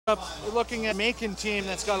Looking at a Jamaican team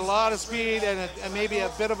that's got a lot of speed and maybe a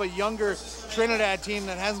bit of a younger Trinidad team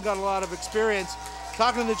that hasn't got a lot of experience.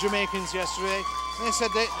 Talking to the Jamaicans yesterday, they said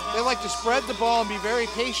they like to spread the ball and be very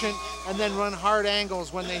patient and then run hard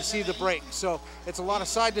angles when they see the break. So it's a lot of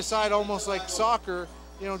side to side, almost like soccer,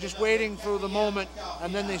 you know, just waiting for the moment,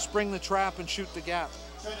 and then they spring the trap and shoot the gap.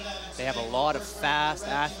 They have a lot of fast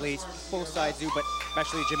athletes, both sides do, but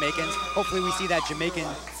especially Jamaicans. Hopefully we see that Jamaican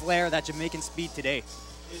flair, that Jamaican speed today.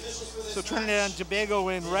 So Trinidad and Tobago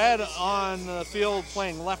in red on the field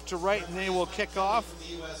playing left to right, and they will kick off.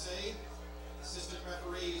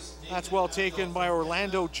 That's well taken by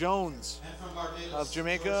Orlando Jones of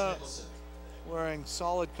Jamaica, wearing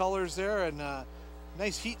solid colors there and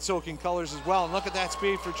nice heat-soaking colors as well. And look at that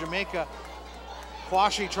speed for Jamaica.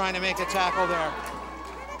 Kwashi trying to make a tackle there.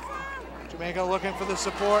 Jamaica looking for the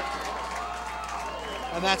support.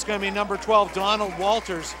 And that's going to be number 12, Donald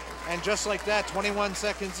Walters. And just like that, 21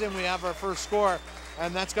 seconds in, we have our first score.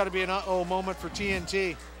 And that's got to be an uh-oh moment for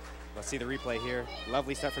TNT. Let's see the replay here.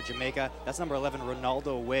 Lovely start for Jamaica. That's number 11,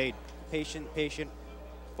 Ronaldo Wade. Patient,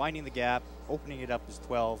 finding the gap, opening it up is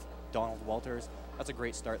 12, Donald Walters. That's a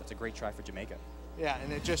great start. That's a great try for Jamaica. Yeah,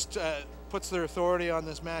 and it just puts their authority on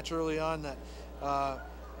this match early on that,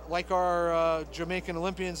 like our Jamaican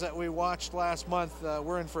Olympians that we watched last month,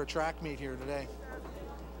 we're in for a track meet here today.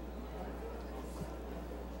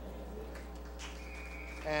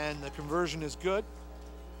 And the conversion is good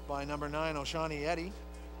by number 9, Oshani Eddy.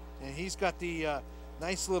 And he's got the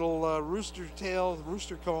nice little rooster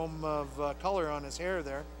comb of color on his hair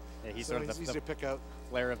there. Yeah, he's so sort of easy to pick out.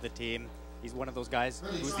 Flair of the team. He's one of those guys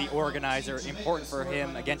who's the organizer. Important for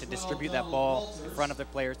him, again, to distribute that ball in front of the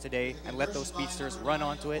players today and let those speedsters run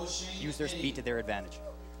onto it, use their speed to their advantage.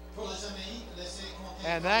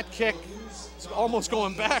 And that kick is almost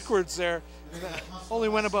going backwards there. Only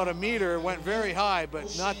went about a meter, went very high,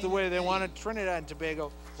 but not the way they wanted. Trinidad and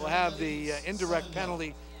Tobago will have the indirect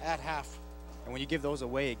penalty at half. And when you give those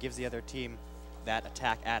away, it gives the other team that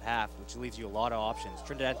attack at half, which leaves you a lot of options.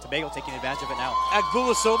 Trinidad and Tobago taking advantage of it now.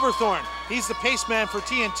 Agbula Silverthorne, he's the pace man for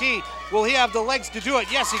TNT. Will he have the legs to do it?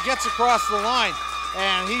 Yes, he gets across the line.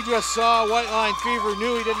 And he just saw White Line Fever,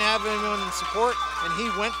 knew he didn't have anyone in support, and he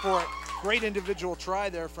went for it. Great individual try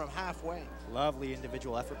there from halfway. Lovely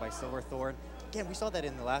individual effort by Silverthorne. Again, we saw that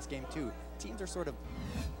in the last game too. Teams are sort of,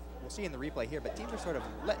 we'll see in the replay here, but teams are sort of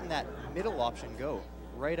letting that middle option go.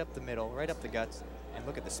 Right up the middle, right up the guts, and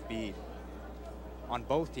look at the speed on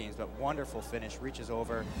both teams, but wonderful finish, reaches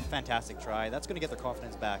over, fantastic try. That's going to get their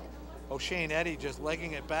confidence back. O'Shane Eddy just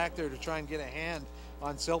legging it back there to try and get a hand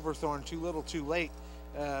on Silverthorne, too little, too late.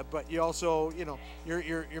 But you also, you know,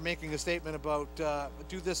 you're making a statement about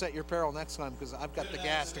do this at your peril next time because I've got the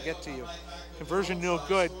gas to get to you. Conversion no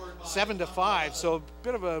good, 7-5. So a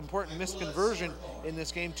bit of an important missed conversion in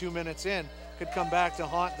this game 2 minutes in. Could come back to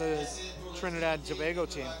haunt the Trinidad and Tobago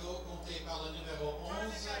team.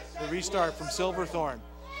 The restart from Silverthorne.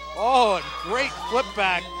 Oh, a great flip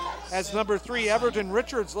back as number 3, Everton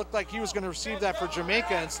Richards, looked like he was going to receive that for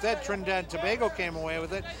Jamaica. Instead, Trinidad and Tobago came away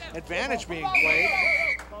with it. Advantage being played.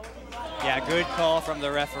 Yeah, good call from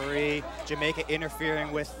the referee. Jamaica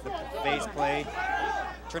interfering with the phase play.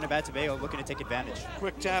 Trinidad and Tobago looking to take advantage.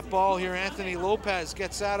 Quick tap ball here. Anthony Lopez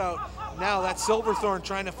gets that out. Now that's Silverthorne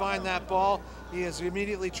trying to find that ball. He is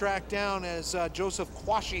immediately tracked down as Joseph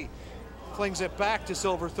Kwashi flings it back to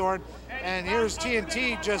Silverthorne. And here's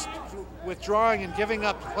TNT just withdrawing and giving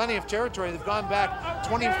up plenty of territory. They've gone back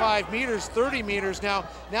 25 meters, 30 meters now.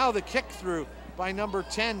 Now the kick through by number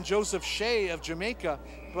 10, Joseph Shea of Jamaica.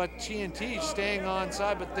 But TNT staying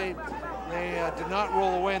onside, but they did not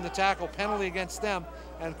roll away in the tackle. Penalty against them,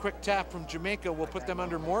 and quick tap from Jamaica will put them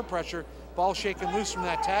under more pressure. Ball shaken loose from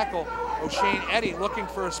that tackle. O'Shane Eddy looking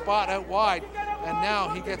for a spot out wide, and now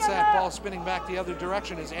he gets that ball spinning back the other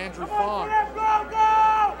direction as Andrew Fong.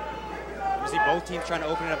 You see both teams trying to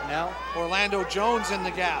open it up now. Orlando Jones in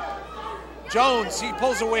the gap. Jones, he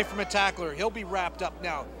pulls away from a tackler. He'll be wrapped up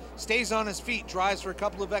now. Stays on his feet, drives for a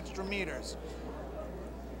couple of extra meters.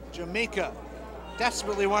 Jamaica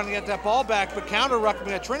desperately wanting to get that ball back, but counter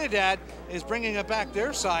ruckman Trinidad is bringing it back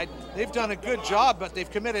their side. They've done a good job, but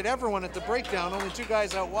they've committed everyone at the breakdown. Only 2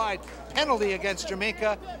 guys out wide. Penalty against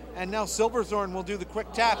Jamaica, and now Silverthorne will do the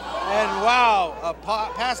quick tap. And wow, a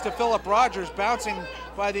pass to Philip Rogers, bouncing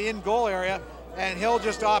by the in-goal area, and he'll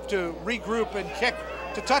just opt to regroup and kick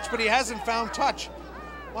to touch, but he hasn't found touch.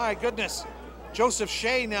 My goodness. Joseph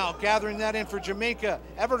Shea now gathering that in for Jamaica.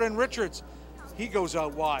 Everton Richards, he goes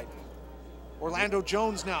out wide. Orlando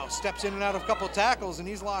Jones now steps in and out of a couple of tackles, and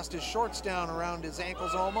he's lost his shorts down around his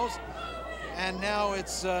ankles almost. And now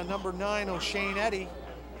it's number 9, O'Shane Eddy,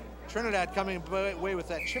 Trinidad coming away with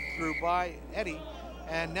that chip through by Eddie.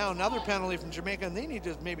 And now another penalty from Jamaica, and they need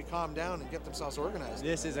to maybe calm down and get themselves organized.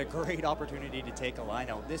 This is a great opportunity to take a line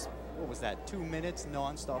out. This, what was that, 2 minutes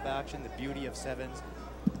non-stop action, the beauty of sevens.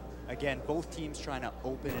 Again, both teams trying to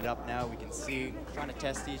open it up now. We can see, trying to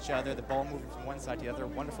test each other, the ball moving from one side to the other,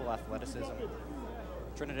 wonderful athleticism.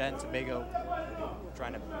 Trinidad and Tobago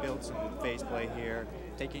trying to build some phase play here,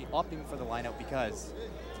 opting for the line out because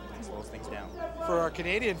it slows things down. For our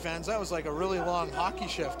Canadian fans, that was like a really long hockey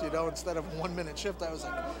shift, you know, instead of a 1 minute shift, that was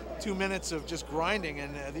like 2 minutes of just grinding,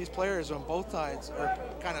 and these players on both sides are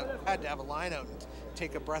kind of had to have a line out and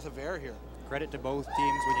take a breath of air here. Credit to both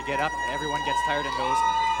teams. When you get up, everyone gets tired in those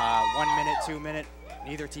 1 minute, 2 minute,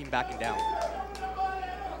 neither team backing down.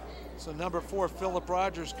 So number 4, Philip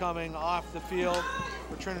Rogers coming off the field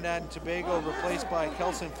for Trinidad and Tobago, replaced by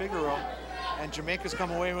Kelson Figueroa. And Jamaica's come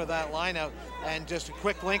away with that line out. And just a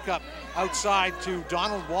quick link up outside to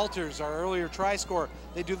Donald Walters, our earlier try scorer.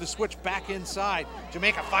 They do the switch back inside.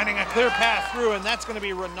 Jamaica finding a clear path through, and that's going to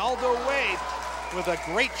be Ronaldo Wade with a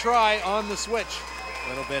great try on the switch. A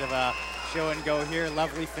little bit of a show and go here.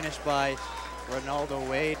 Lovely finish by Ronaldo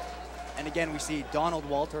Wade. And again, we see Donald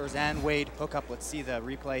Walters and Wade hook up. Let's see the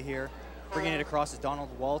replay here. Bringing it across is Donald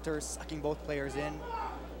Walters, sucking both players in.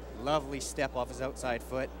 Lovely step off his outside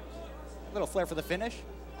foot. A little flair for the finish.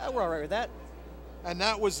 We're all right with that. And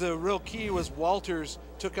that was the real key, was Walters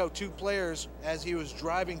took out 2 players as he was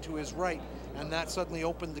driving to his right. And that suddenly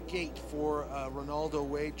opened the gate for Ronaldo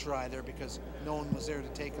Wade try there because no one was there to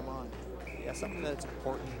take him on. Yeah, something that's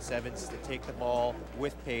important in sevens, to take the ball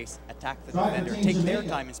with pace, attack the defender, take their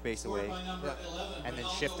time and space away, and then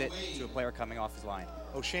shift it to a player coming off his line.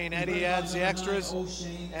 O'Shane Eddy adds the extras,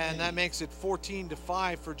 and that makes it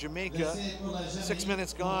 14-5 for Jamaica. 6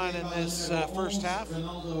 minutes gone in this first half.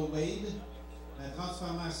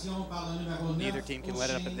 Neither team can let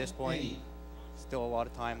it up at this point. Still a lot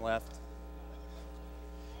of time left.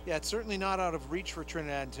 Yeah, it's certainly not out of reach for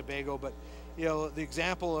Trinidad and Tobago, but you know, the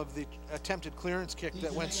example of the attempted clearance kick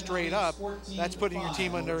that went straight up, that's putting your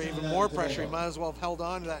team under even more pressure. You might as well have held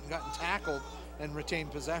on to that and gotten tackled and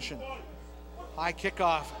retained possession. High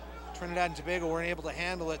kickoff. Trinidad and Tobago weren't able to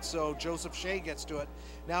handle it, so Joseph Shea gets to it.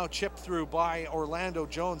 Now chipped through by Orlando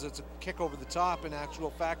Jones. It's a kick over the top in actual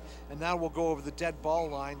fact, and now we'll go over the dead ball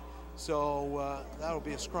line. So that'll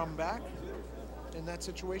be a scrum back in that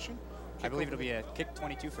situation. I believe it'll be a kick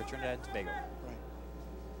 22 for Trinidad and Tobago. Right.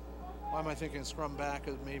 Why am I thinking scrum back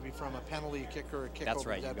as maybe from a penalty kick or a kick That's over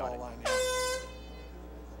right, the dead you got ball it. line? Yeah.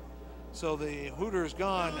 So the Hooters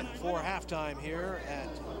gone for halftime here at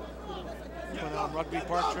Rugby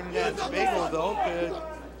Park. Trinidad and Tobago, though, could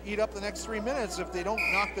eat up the next 3 minutes if they don't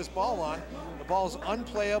knock this ball on. The ball's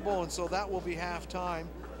unplayable, and so that will be halftime.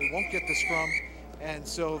 They won't get the scrum. And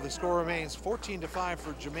so the score remains 14-5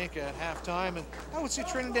 for Jamaica at halftime. And I would say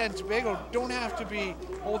Trinidad and Tobago don't have to be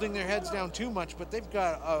holding their heads down too much, but they've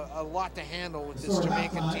got a lot to handle with this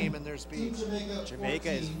Jamaican team and their speed.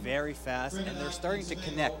 Jamaica is very fast, and they're starting to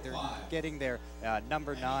connect. They're getting their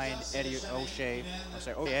number 9, Eddie O'Shea,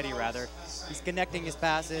 Eddie rather. He's connecting his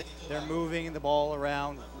passes. They're moving the ball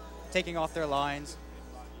around, taking off their lines,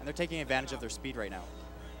 and they're taking advantage of their speed right now.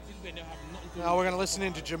 Now we're going to listen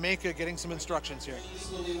into Jamaica getting some instructions here.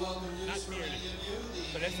 Not merely.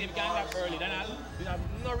 But let's see if we can get early. Then we have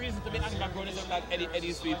no reason to be angry back running like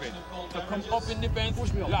Eddie's sweeping. So come up in defense,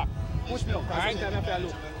 lock. Push me up. All right?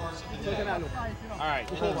 All right.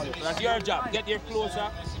 So that's your job. Get here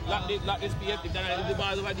closer. Lock this space. If the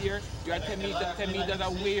ball's over there, you are 10 meters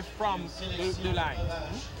away from the line.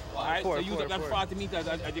 All right? So use up that 40 meters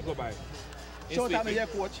as you go by. Show time here,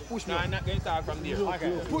 coach. Push me up. No, I'm not going to start from there.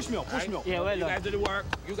 Okay. Push me up. Push me up. Yeah, well, you guys do the work.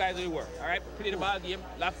 You guys do the work. All right? Play the ball game.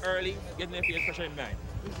 Laugh early. Get in the field. Pressure in behind.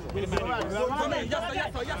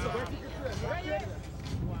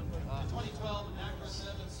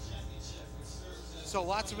 So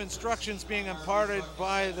lots of instructions being imparted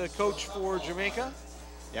by the coach for Jamaica.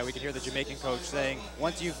 Yeah, we can hear the Jamaican coach saying,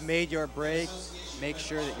 once you've made your break, make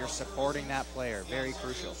sure that you're supporting that player. Very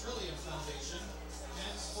crucial.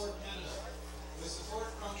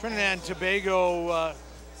 Trinidad and Tobago,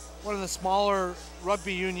 one of the smaller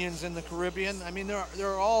rugby unions in the Caribbean. I mean,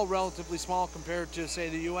 they're all relatively small compared to, say,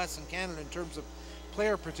 the U.S. and Canada in terms of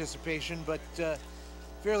player participation, but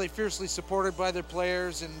fairly fiercely supported by their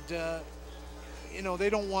players, and you know, they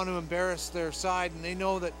don't want to embarrass their side, and they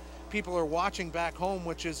know that people are watching back home,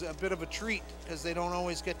 which is a bit of a treat because they don't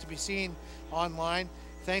always get to be seen online.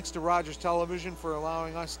 Thanks to Rogers Television for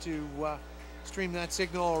allowing us to stream that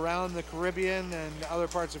signal around the Caribbean and other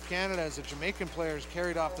parts of Canada as the Jamaican players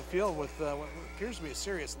carried off the field with what appears to be a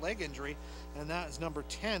serious leg injury, and that is number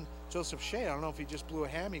 10, Joseph Shea. I don't know if he just blew a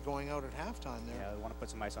hammy going out at halftime there. Yeah, I want to put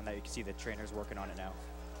some ice on that. You can see the trainers working on it now.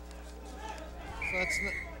 So that's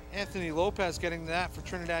Anthony Lopez getting that for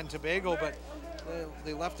Trinidad and Tobago, but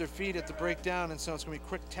they left their feet at the breakdown, and so it's going to be a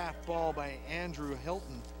quick tap ball by Andrew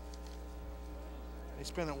Hilton. They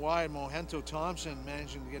spin it wide. Mohento Thompson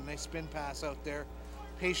managing to get a nice spin pass out there.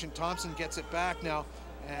 Patient Thompson gets it back now,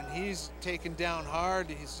 and he's taken down hard.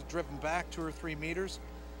 He's driven back 2 or 3 meters.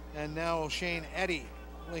 And now Shane Eddy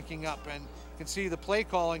linking up, and you can see the play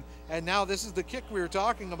calling. And now this is the kick we were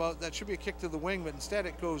talking about. That should be a kick to the wing, but instead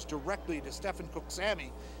it goes directly to Stephen Cooksamy.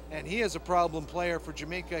 And he is a problem player for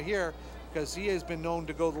Jamaica here because he has been known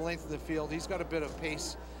to go the length of the field. He's got a bit of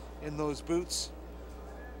pace in those boots.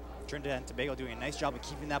 Trinidad and Tobago doing a nice job of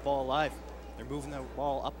keeping that ball alive. They're moving the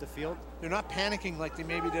ball up the field. They're not panicking like they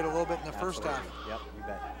maybe did a little bit in the first half. Yep, you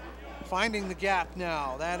bet. Finding the gap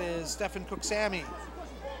now. That is Stephen Cooksamy.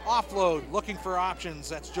 Offload, looking for options.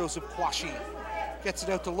 That's Joseph Kwashi. Gets it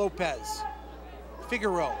out to Lopez.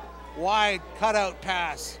 Figaro, wide cutout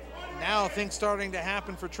pass. Now things starting to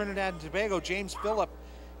happen for Trinidad and Tobago. James Phillip,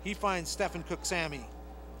 he finds Stephen Cooksamy.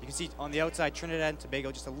 You can see on the outside, Trinidad and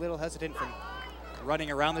Tobago just a little hesitant from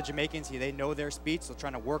running around the Jamaicans. They know their speed, so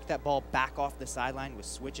trying to work that ball back off the sideline with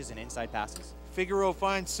switches and inside passes. Figaro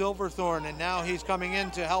finds Silverthorne, and now he's coming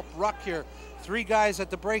in to help Ruck here. 3 guys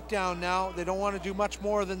at the breakdown now. They don't want to do much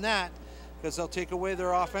more than that because they'll take away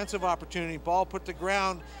their offensive opportunity. Ball put to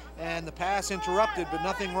ground, and the pass interrupted, but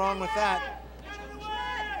nothing wrong with that.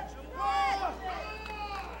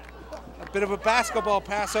 A bit of a basketball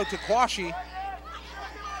pass out to Kwashi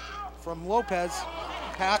from Lopez.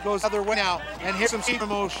 Pass goes the other way now, and here's some speed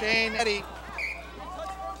from O'Shane Eddy,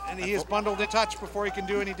 and he is bundled in touch before he can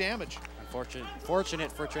do any damage.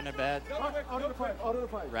 Fortunate for Trinidad.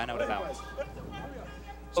 Ran out of bounds.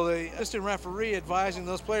 So the assistant referee advising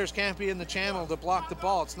those players can't be in the channel to block the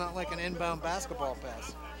ball. It's not like an inbound basketball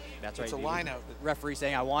pass. That's right. It's a line out. The referee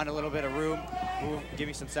saying, I want a little bit of room. Give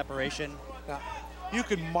me some separation. Now, you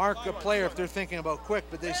can mark a player if they're thinking about quick,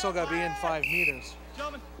 but they still got to be in 5 meters.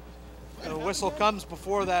 The whistle comes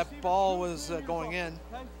before that ball was going in.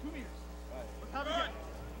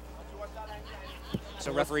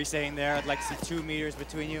 So referee saying there, I'd like to see 2 meters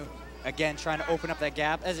between you. Again, trying to open up that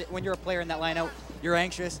gap. When you're a player in that line out, you're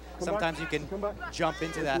anxious. Sometimes you can jump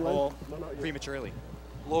into that hole prematurely.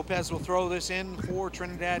 Lopez will throw this in for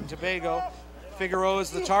Trinidad and Tobago. Figaro is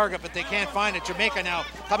the target, but they can't find it. Jamaica now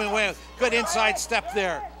coming away. Good inside step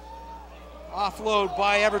there. Offload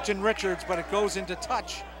by Everton Richards, but it goes into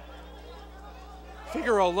touch.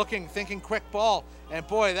 Figaro looking, thinking quick ball. And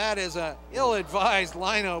boy, that is a ill-advised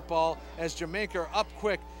line-out ball as Jamaica up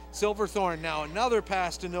quick. Silverthorne now, another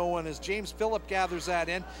pass to no one as James Phillip gathers that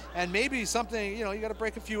in. And maybe something, you got to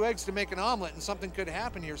break a few eggs to make an omelet, and something could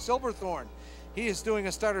happen here. Silverthorne, he is doing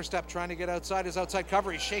a stutter step, trying to get outside his outside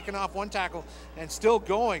cover. He's shaking off one tackle and still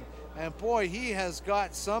going. And boy, he has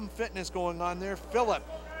got some fitness going on there. Phillip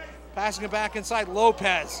passing it back inside.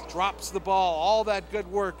 Lopez drops the ball. All that good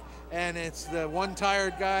work. And it's the one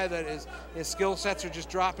tired guy that his skill sets are just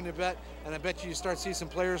dropping a bit. And I bet you start to see some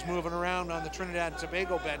players moving around on the Trinidad and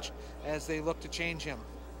Tobago bench as they look to change him.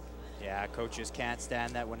 Yeah, coaches can't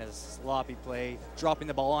stand that when it's sloppy play, dropping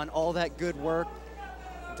the ball on, all that good work.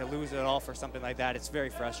 And to lose it all for something like that, it's very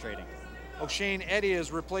frustrating. O'Shane Eddy is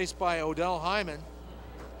replaced by Odell Hyman.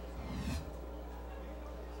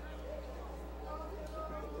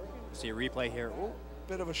 See a replay here. Ooh.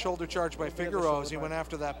 Bit of a shoulder charge by Figaro as he went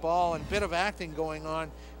after that ball, and bit of acting going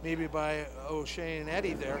on maybe by O'Shane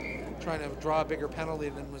Eddy there, trying to draw a bigger penalty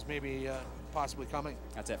than was maybe possibly coming.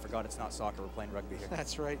 That's it. Forgot it's not soccer. We're playing rugby here.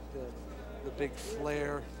 That's right. The big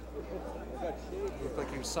flare. Looked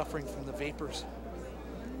like he was suffering from the vapors.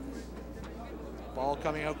 Ball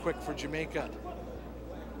coming out quick for Jamaica.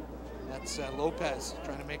 That's Lopez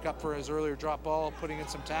trying to make up for his earlier drop ball, putting in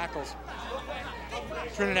some tackles.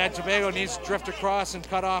 Trinidad and Tobago needs to drift across and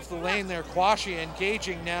cut off the lane there. Kwashi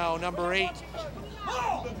engaging now, number 8,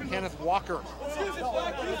 Kenneth Walker.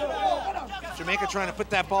 Jamaica trying to put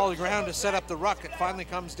that ball to the ground to set up the ruck. It finally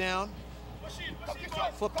comes down.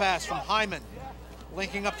 Flip pass from Hyman,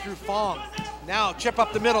 linking up through Fong. Now chip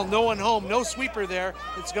up the middle, no one home, no sweeper there.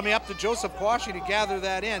 It's going to be up to Joseph Kwashi to gather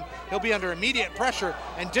that in. He'll be under immediate pressure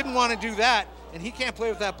and didn't want to do that, and he can't play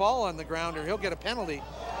with that ball on the ground or he'll get a penalty.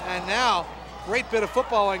 And now, great bit of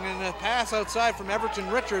footballing and a pass outside from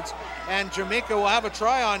Everton Richards, and Jamaica will have a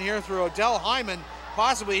try on here through Odell Hyman.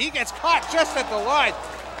 Possibly, he gets caught just at the line.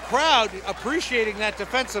 Crowd appreciating that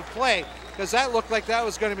defensive play. because that looked like that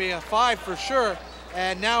was going to be a 5 for sure.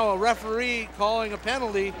 And now a referee calling a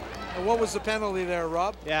penalty. And what was the penalty there,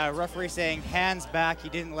 Rob? Yeah, referee saying hands back. He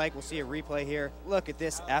didn't like. We'll see a replay here. Look at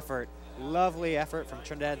this effort. Lovely effort from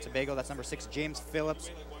Trinidad and Tobago. That's number 6, James Phillips.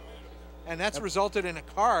 And that's resulted in a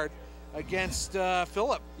card against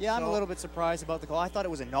Phillip. Yeah, I'm a little bit surprised about the call. I thought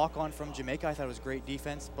it was a knock-on from Jamaica. I thought it was great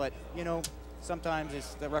defense. But, you know, sometimes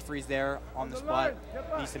it's the referee's there on the spot,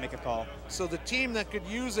 needs to make a call. So the team that could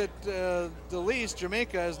use it the least,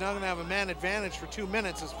 Jamaica, is now going to have a man advantage for 2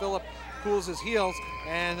 minutes as Phillip cools his heels,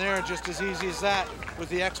 and they're just as easy as that. With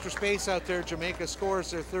the extra space out there, Jamaica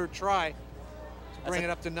scores their 3rd try to bring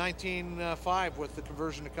it up to 19-5 with the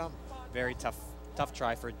conversion to come. Very tough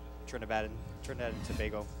try for Trinidad and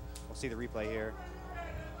Tobago. We'll see the replay here.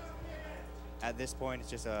 At this point,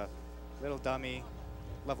 it's just a little dummy,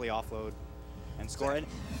 lovely offload, and score. And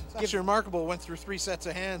it's actually remarkable. Went through 3 sets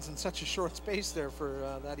of hands in such a short space there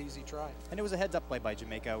for that easy try. And it was a heads-up play by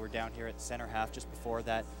Jamaica. We're down here at center half just before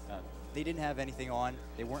that. They didn't have anything on.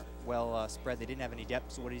 They weren't well spread. They didn't have any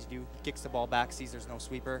depth. So what does he do? He kicks the ball back, sees there's no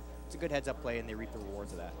sweeper. It's a good heads-up play, and they reap the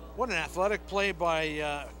rewards of that. What an athletic play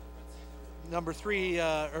by number 3,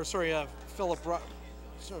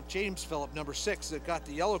 James Phillip, number 6, that got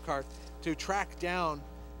the yellow card, to track down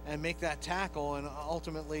and make that tackle, and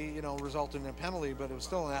ultimately, you know, result in a penalty. But it was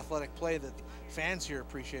still an athletic play that fans here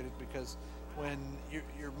appreciated, because when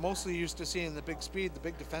you're mostly used to seeing the big speed, the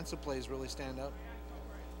big defensive plays really stand out.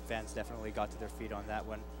 Fans definitely got to their feet on that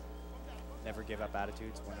one. Never give up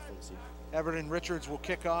attitudes. Wonderful to see. Everton Richards will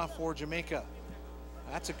kick off for Jamaica.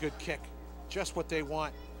 That's a good kick. Just what they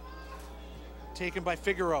want. Taken by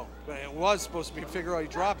Figueroa, but it was supposed to be Figueroa. He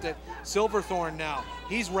dropped it. Silverthorne now.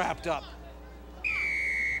 He's wrapped up.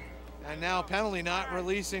 And now penalty, not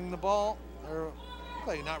releasing the ball, or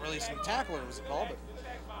not releasing the tackle, it was a call, but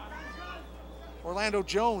Orlando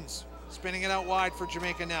Jones spinning it out wide for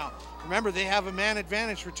Jamaica now. Remember, they have a man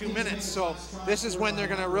advantage for 2 minutes, so this is when they're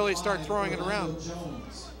going to really start throwing it around.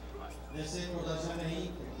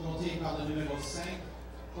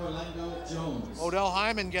 Odell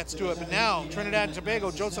Hyman gets to it, but now Trinidad and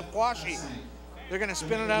Tobago, Joseph Kwashi, they're going to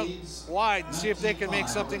spin it out wide and see if they can make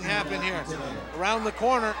something happen here. Around the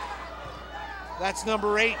corner, that's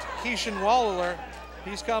number 8, Keishan Waller.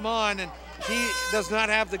 He's come on, and he does not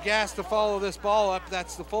have the gas to follow this ball up.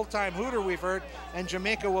 That's the full-time hooter we've heard, and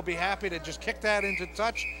Jamaica will be happy to just kick that into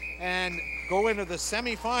touch and go into the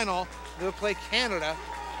semifinal. They'll play Canada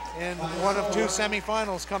in one of 2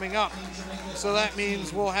 semifinals coming up. So that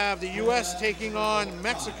means we'll have the U.S. taking on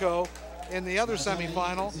Mexico in the other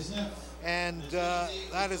semifinal, and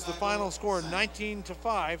that is the final score,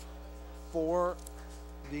 19-5 for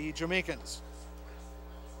the Jamaicans.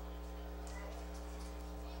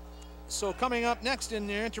 So coming up next in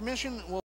the intermission, we'll